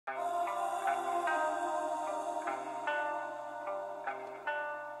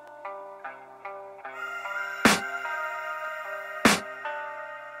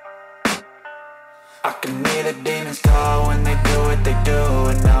I can hear the demons call when they do what they do.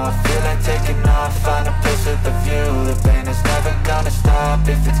 And now I feel like taking off, find a place with a view. The pain is never gonna stop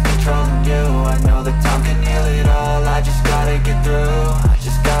if it's controlling you. I know that time can heal it all, I just gotta get through. I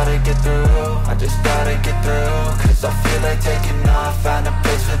just gotta get through, I just gotta get through. Cause I feel like taking off, find a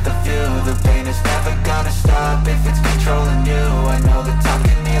place with a view. The pain is never gonna stop if it's controlling you. I know that time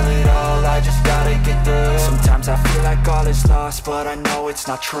can heal it all, I just gotta get through. Sometimes I feel like all is lost, but I know it's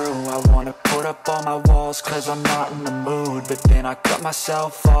not true. I wanna put up all my walls cause I'm not in the mood, but then I cut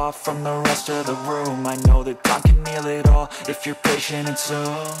myself off from the rest of the room. I know that time can heal it all if you're patient, and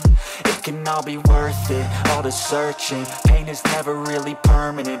soon it can all be worth it, all the searching. Pain is never really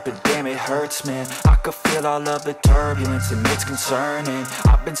permanent, but damn it hurts, man. I could feel all of the turbulence and it's concerning.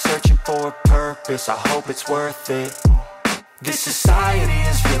 I've been searching for a purpose, I hope it's worth it. This society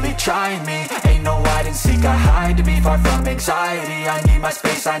is really trying me. Ain't no hide and seek, I hide to be far from anxiety. I need my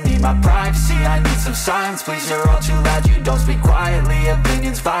space, I need my privacy. I need some silence, please, you're all too loud. You don't speak quietly,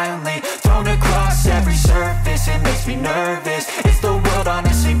 opinions violently thrown across every surface. It makes me nervous, is the world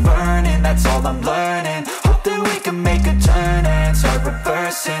honestly burning? That's all I'm learning. Hope that we can make a turn and start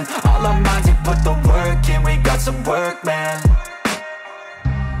reversing all our minds and put the work in. We got some work, man.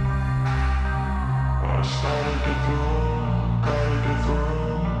 I started to do.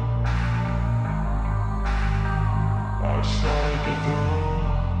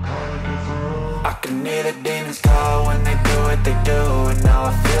 I can hear the demons call when they do what they do. And now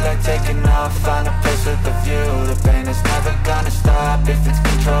I feel like taking off, find a place with a view. The pain is never gonna stop if it's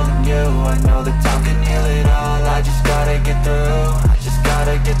controlling you. I know that time can heal it all, I just gotta get through. I just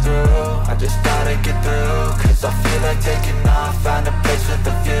gotta get through, I just gotta get through. Cause I feel like taking off, find a place with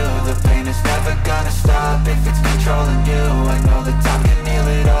a view. The pain is never gonna stop if it's controlling you. I know that time can heal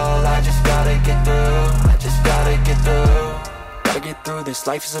it all, I just gotta get through. I just gotta get through. Gotta get through this,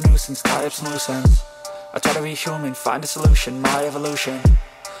 life is a nuisance, tie up some loose ends. I try to be human, find a solution, my evolution.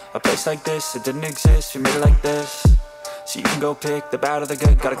 A place like this, it didn't exist, we made it like this. So you can go pick the bad or the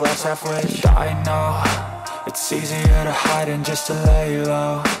good, got a glass half wish. I know, it's easier to hide than just to lay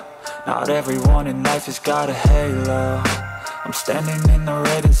low. Not everyone in life has got a halo. I'm standing in the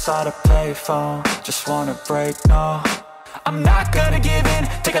red inside a payphone, just wanna break, no. I'm not gonna give in,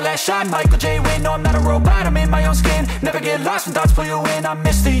 take a last shot, Michael J. Win. No, I'm not a robot, I'm in my own skin. Never get lost when thoughts pull you in. I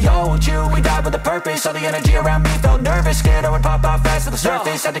miss the old you, we died with a purpose. All the energy around me felt nervous, scared I would pop out fast to the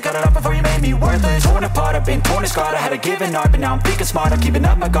surface. Had to cut it off before you made me worthless. Torn apart, I've been torn and scarred. I had a given art, but now I'm thinking smart. I'm keeping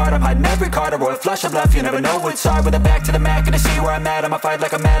up my guard, I'm hiding every card. A royal flush of love, you never know what's hard. With a back to the mat, gonna see where I'm at. I'ma fight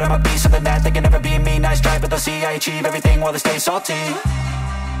like I'm mad, I'ma be something that they can never be me. Nice try, but they'll see I achieve everything while they stay salty.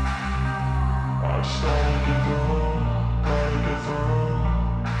 I started to go.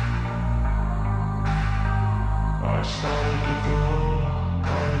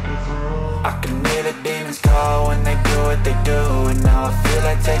 I can hear the demons call when they do what they do. And now I feel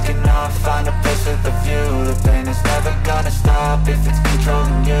like taking off, find a place with a view. The pain is never gonna stop if it's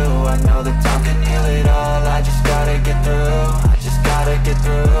controlling you. I know that time can heal it all, I just gotta get through. I just gotta get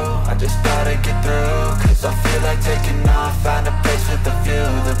through, I just gotta get through. Cause I feel like taking off, find a place with a view.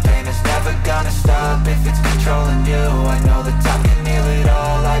 The pain is never gonna stop if it's controlling you. I know that time can heal it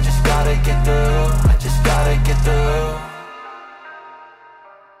all, I just gotta get through. I just gotta get through.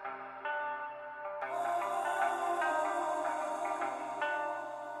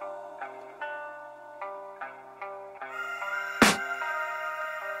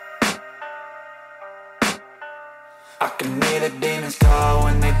 I can hear the demons call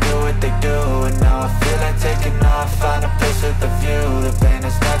when they do what they do. And now I feel like taking off, find a place with a view. The pain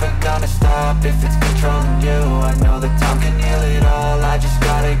is never gonna stop if it's controlling you. I know that time can heal it all, I just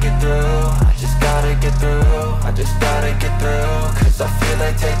gotta get through. I just gotta get through, I just gotta get through. Cause I feel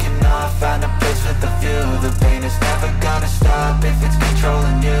like taking off, find a place with a view. The pain is never gonna stop if it's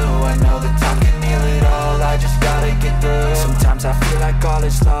controlling you. I know that time can heal it all, I just gotta get through. Sometimes I feel like all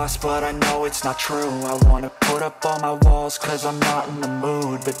is lost, but I know it's not true. I wanna put up all my walls cause I'm not in the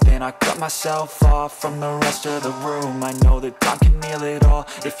mood, but then I cut myself off from the rest of the room. I know that time can heal it all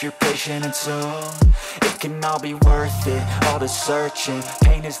if you're patient, and soon it can all be worth it, all the searching.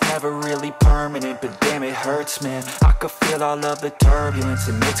 Pain is never really permanent, but damn it hurts, man. I could feel all of the turbulence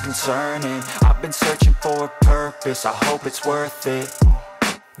and it's concerning. I've been searching for a purpose, I hope it's worth it.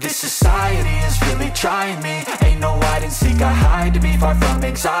 This society is really trying me. Ain't no hide and seek, I hide to be far from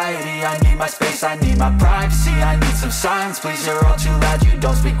anxiety. I need my space, I need my privacy. I need some silence, please, you're all too loud. You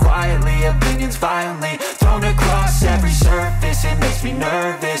don't speak quietly, opinions violently thrown across every surface. It makes me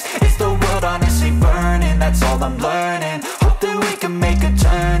nervous, is the world honestly burning? That's all I'm learning. Hope that we can make a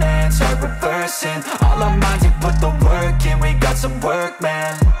turn and start reversing all our minds and put the work in. We got some work,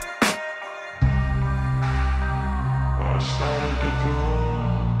 man.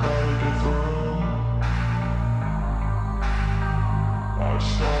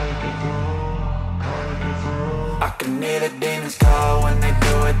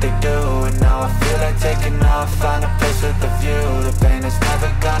 taking off, find a place with a view. The pain is never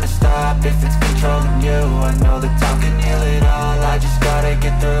gonna stop if it's controlling you. I know that time can heal it all, I just gotta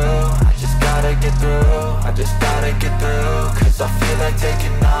get through. I just gotta get through, I just gotta get through. Cause I feel like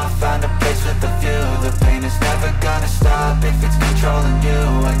taking off, find a place with a view. The pain is never gonna stop if it's controlling you.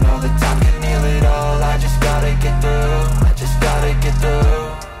 I know that time can heal it all, I just gotta get through. I just gotta get through.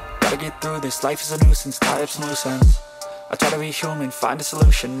 Gotta get through this, life is a nuisance, tie up some loose ends. I try to be human, find a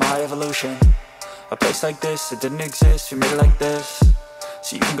solution, my evolution. A place like this, it didn't exist, we made it like this.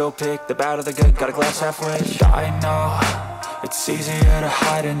 So you can go pick the bad or the good, got a glass halfway. I know, it's easier to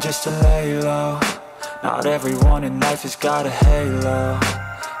hide than just to lay low. Not everyone in life has got a halo.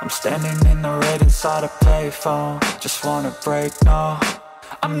 I'm standing in the red inside a payphone. Just wanna break, no,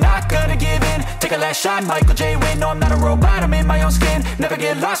 I'm not gonna give in. Take a last shot, Michael J. Win. No, I'm not a robot, I'm in my own skin. Never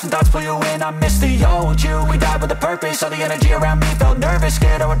get lost when thoughts pull you in. I miss the old you, we died with a purpose. All the energy around me felt nervous.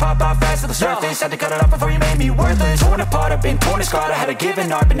 Scared I would pop off fast to the surface. Had to cut it off before you made me worthless. Torn apart, I've been torn and scarred. I had a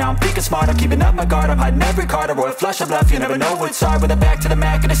given art, but now I'm thinking smart. I'm keeping up my guard, I'm hiding every card. A royal flush of love, you never know what's hard. With a back to the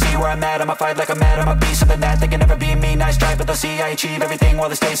mat, gonna see where I'm at. I'ma fight like I'm mad, I'ma be something that they can never be me. Nice try, but they'll see I achieve everything while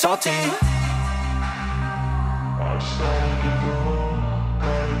they stay salty.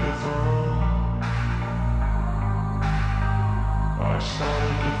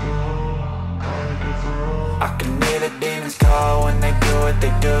 I can hear the demons call when they do what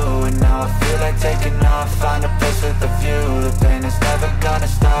they do. And now I feel like taking off, find a place with a view. The pain is never gonna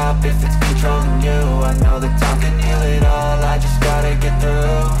stop if it's controlling you. I know that time can heal it all, I just gotta get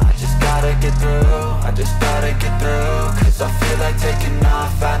through. I just gotta get through, I just gotta get through. Cause I feel like taking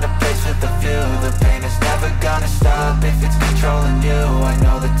off, find a place with a view. The pain is never gonna stop if it's controlling you. I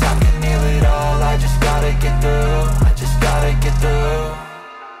know that time can heal it all, I just gotta get through. I just gotta get through.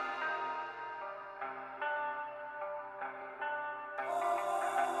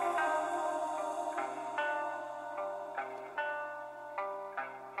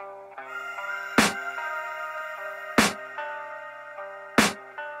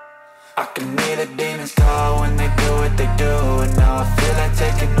 I can hear the demons call when they do what they do. And now I feel like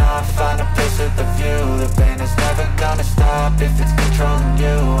taking off, find a place with a view. The pain is never gonna stop if it's controlling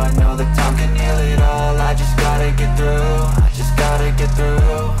you. I know that time can heal it all, I just gotta get through. I just gotta get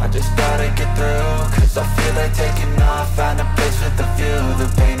through, I just gotta get through. Cause I feel like taking off, find a place with a view. The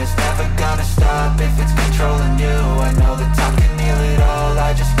pain is never gonna stop if it's controlling you. I know that time can heal it all,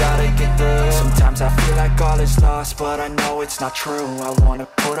 I just gotta get through. Sometimes I feel like all is lost, but I know it's not true. I wanna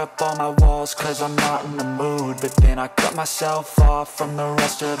put up all my walls cause I'm not in the mood, but then I cut myself off from the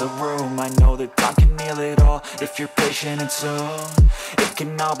rest of the room. I know that time can heal it all if you're patient and soon. It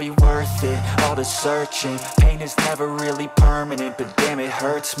can all be worth it, all the searching. Pain is never really permanent, but damn it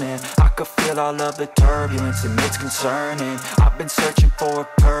hurts, man. I could feel all of the turbulence and it's concerning. I've been searching for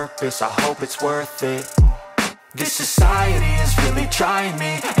a purpose, I hope it's worth it. This society is really trying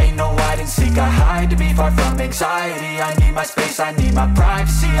me. Ain't no hide and seek, I hide to be far from anxiety. I need my space, I need my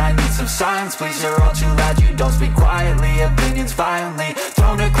privacy. I need some silence, please, you're all too loud. You don't speak quietly, opinions violently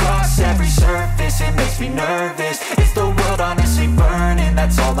thrown across every surface. It makes me nervous, is the world honestly burning?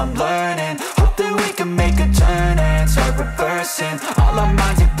 That's all I'm learning. Hope that we can make a turn and start reversing. All our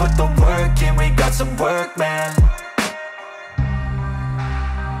minds have put the work in, we got some work, man.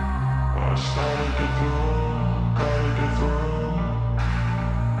 I started to do.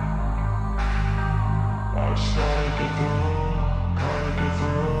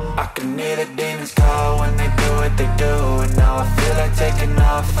 I can hear the demons call when they do what they do. And now I feel like taking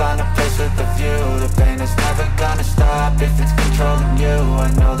off, find a place with a view. The pain is never gonna stop if it's controlling you. I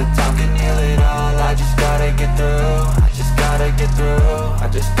know that time can heal it all, I just gotta get through. I just gotta get through, I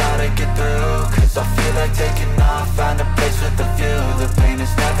just gotta get through. Cause I feel like taking off, find a place with a view. The pain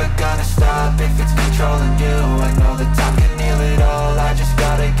is never gonna stop if it's controlling you. I know that time can heal it all, I just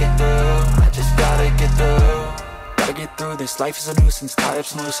gotta get through. I just gotta get through. Gotta get through this, life is a nuisance, tie up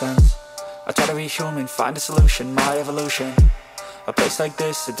some loose ends. I try to be human, find a solution, my evolution. A place like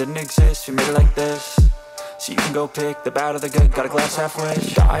this, it didn't exist, we made it like this. So you can go pick the bad or the good, got a glass halfway.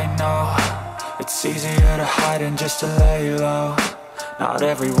 I know, it's easier to hide than just to lay low. Not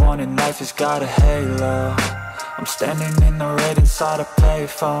everyone in life has got a halo. I'm standing in the red inside a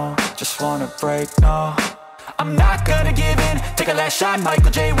payphone. Just wanna break, no, I'm not gonna give in. Take a last shot, Michael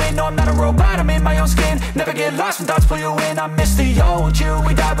J. Win. No, I'm not a robot, I'm in my own skin. Never get lost when thoughts pull you in. I miss the old you,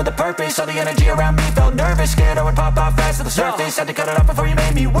 we died with a purpose. All the energy around me felt nervous. Scared I would pop off fast to the surface. Had to cut it off before you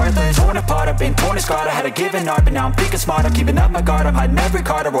made me worthless. Torn apart, I've been torn and scarred. I had a given art, but now I'm thinking smart. I'm keeping up my guard, I'm hiding every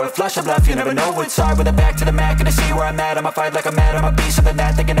card. A royal flush of love, you never know what's hard. With a back to the mat, gonna see where I'm at. I'ma fight like I'm mad, I'ma be something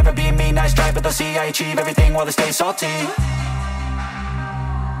that they can never be me. Nice try, but they'll see I achieve everything while they stay salty.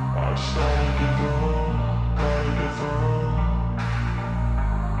 I started to go.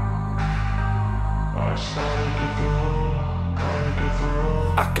 I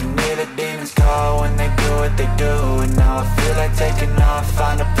can hear the demons call when they do what they do. And now I feel like taking off,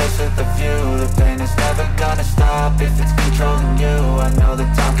 find a place with a view. The pain is never gonna stop if it's controlling you. I know that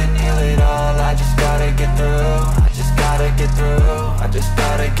time can heal it all, I just gotta get through. I just gotta get through, I just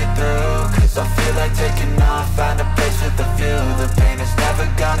gotta get through. Cause I feel like taking off, find a place with a view. The pain is never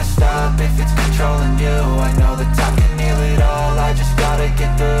gonna stop if it's controlling you. I know that time can heal it all, I just gotta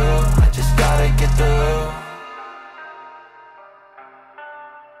get through. I just gotta get through.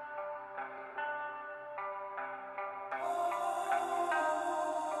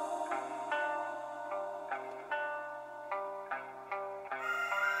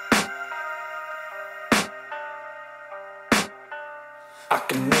 I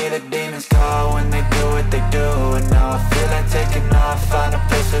can hear the demons call when they do what they do. And now I feel like taking off, find a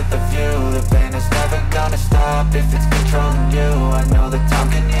place with a view. The pain is never gonna stop if it's controlling you. I know that time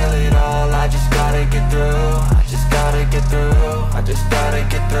can heal it all, I just gotta get through. I just gotta get through, I just gotta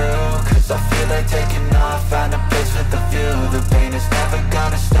get through. Cause I feel like taking off, find a place with a view. The pain is never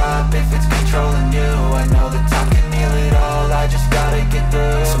gonna stop if it's controlling you. I know that time can heal it all, I just gotta get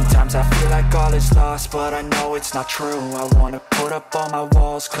through. Sometimes I feel like all is lost, but I know it's not true. I wanna put up all my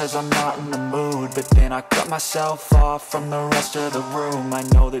walls cause I'm not in the mood, but then I cut myself off from the rest of the room. I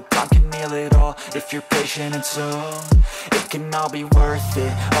know that time can heal it all if you're patient and soon it can all be worth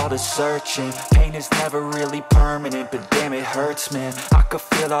it, all the searching. Pain is never really permanent, but damn it hurts, man. I could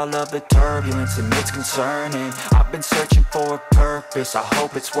feel all of the turbulence and it's concerning. I've been searching for a purpose, I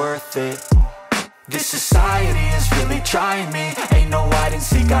hope it's worth it. This society is really trying me. Ain't no hide and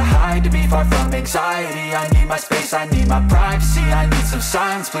seek, I hide to be far from anxiety. I need my space, I need my privacy. I need some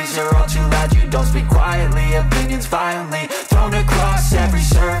silence, please, you're all too loud. You don't speak quietly, opinions violently thrown across every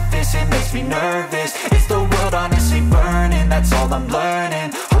surface. It makes me nervous, is the world honestly burning? That's all I'm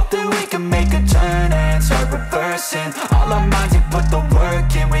learning. Hope that we can make a turn and start reversing. All our minds and put the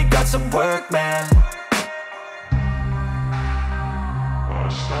work in, we got some work, man.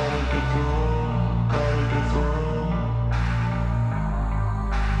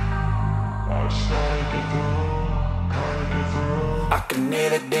 I can hear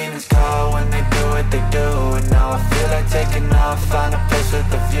the demons call when they do what they do. And now I feel like taking off, find a place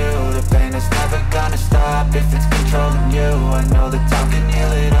with a view. The pain is never gonna stop if it's controlling you. I know that time can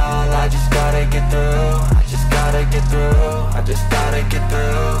heal it all, I just gotta get through. I just gotta get through, I just gotta get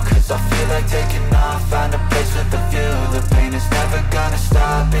through. Cause I feel like taking off, find a place with a view. The pain is never gonna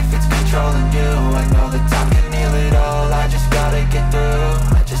stop if it's controlling you. I know that time can heal it all, I just gotta get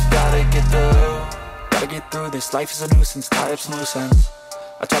through. I just gotta get through. Gotta get through this, life is a nuisance, tie up some loose ends.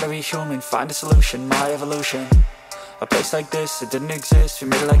 I try to be human, find a solution, my evolution. A place like this, it didn't exist, we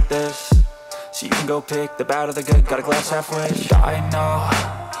made it like this. So you can go pick the bad or the good, got a glass halfway. I know,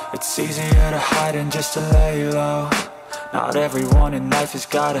 it's easier to hide than just to lay low. Not everyone in life has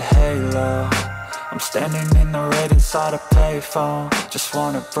got a halo. I'm standing in the red inside a payphone, just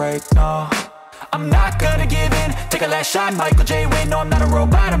wanna break, no. I'm not gonna give in, take a last shot, Michael J. Win. No, I'm not a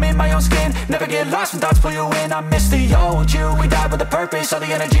robot, I'm in my own skin. Never get lost when thoughts pull you in. I miss the old you, we died with a purpose. All the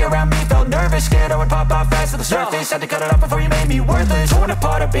energy around me felt nervous, scared I would pop off fast to the surface. Had to cut it off before you made me worthless. Torn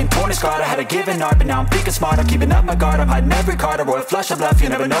apart, I've been torn and scarred. I had a given art, but now I'm thinking smart. I'm keeping up my guard, I'm hiding every card. A royal flush of love, you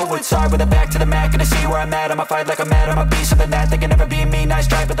never know what's hard. With a back to the mat, gonna see where I'm at. I'ma fight like I'm mad, I'ma be something that they can never be me. Nice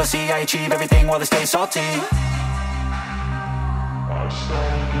try, but they'll see I achieve everything while they stay salty.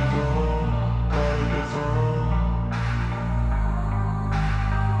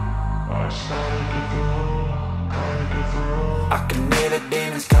 I can hear the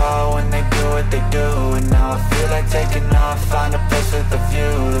demons call when they do what they do. And now I feel like taking off, find a place with a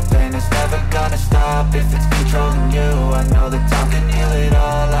view. The pain is never gonna stop if it's controlling you. I know that time can heal it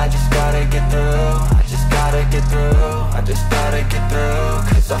all, I just gotta get through. I just gotta get through, I just gotta get through.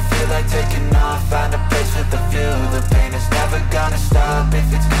 Cause I feel like taking off, find a place with a view. The pain is never gonna stop if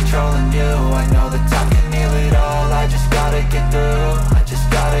it's controlling you. I know that time can heal it all, I just gotta get through. I just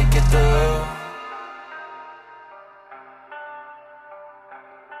gotta get through.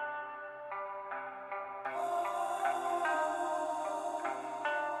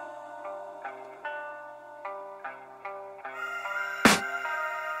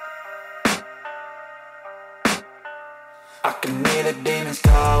 I can hear the demons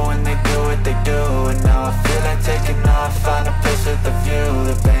call when they do what they do. And now I feel like taking off, find a place with a view.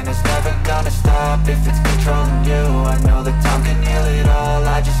 The pain is never gonna stop if it's controlling you. I know that time can heal it all,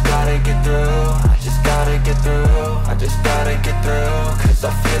 I just gotta get through. I just gotta get through, I just gotta get through. Cause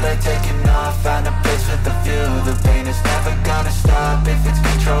I feel like taking off, find a place with a view. The pain is never gonna stop if it's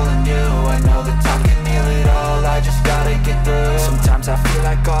controlling you. I know that time can heal it all, I just gotta get through. Sometimes I feel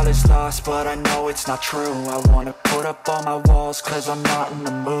like all is lost, but I know it's not true. I wanna put up all my walls cause I'm not in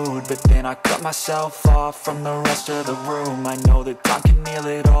the mood, but then I cut myself off from the rest of the room. I know that time can heal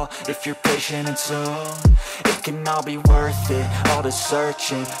it all if you're patient, and soon it can all be worth it, all the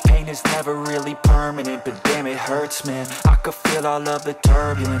searching. Pain is never really permanent, but damn it hurts, man. I could feel all of the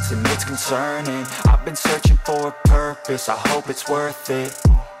turbulence and it's concerning. I've been searching for a purpose, I hope it's worth it.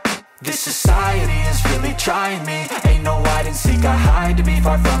 This society is really trying me. Ain't no hide and seek, I hide to be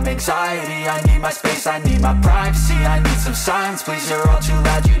far from anxiety. I need my space, I need my privacy. I need some silence, please, you're all too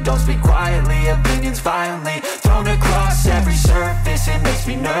loud. You don't speak quietly, opinions violently thrown across every surface. It makes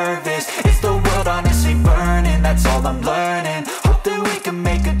me nervous.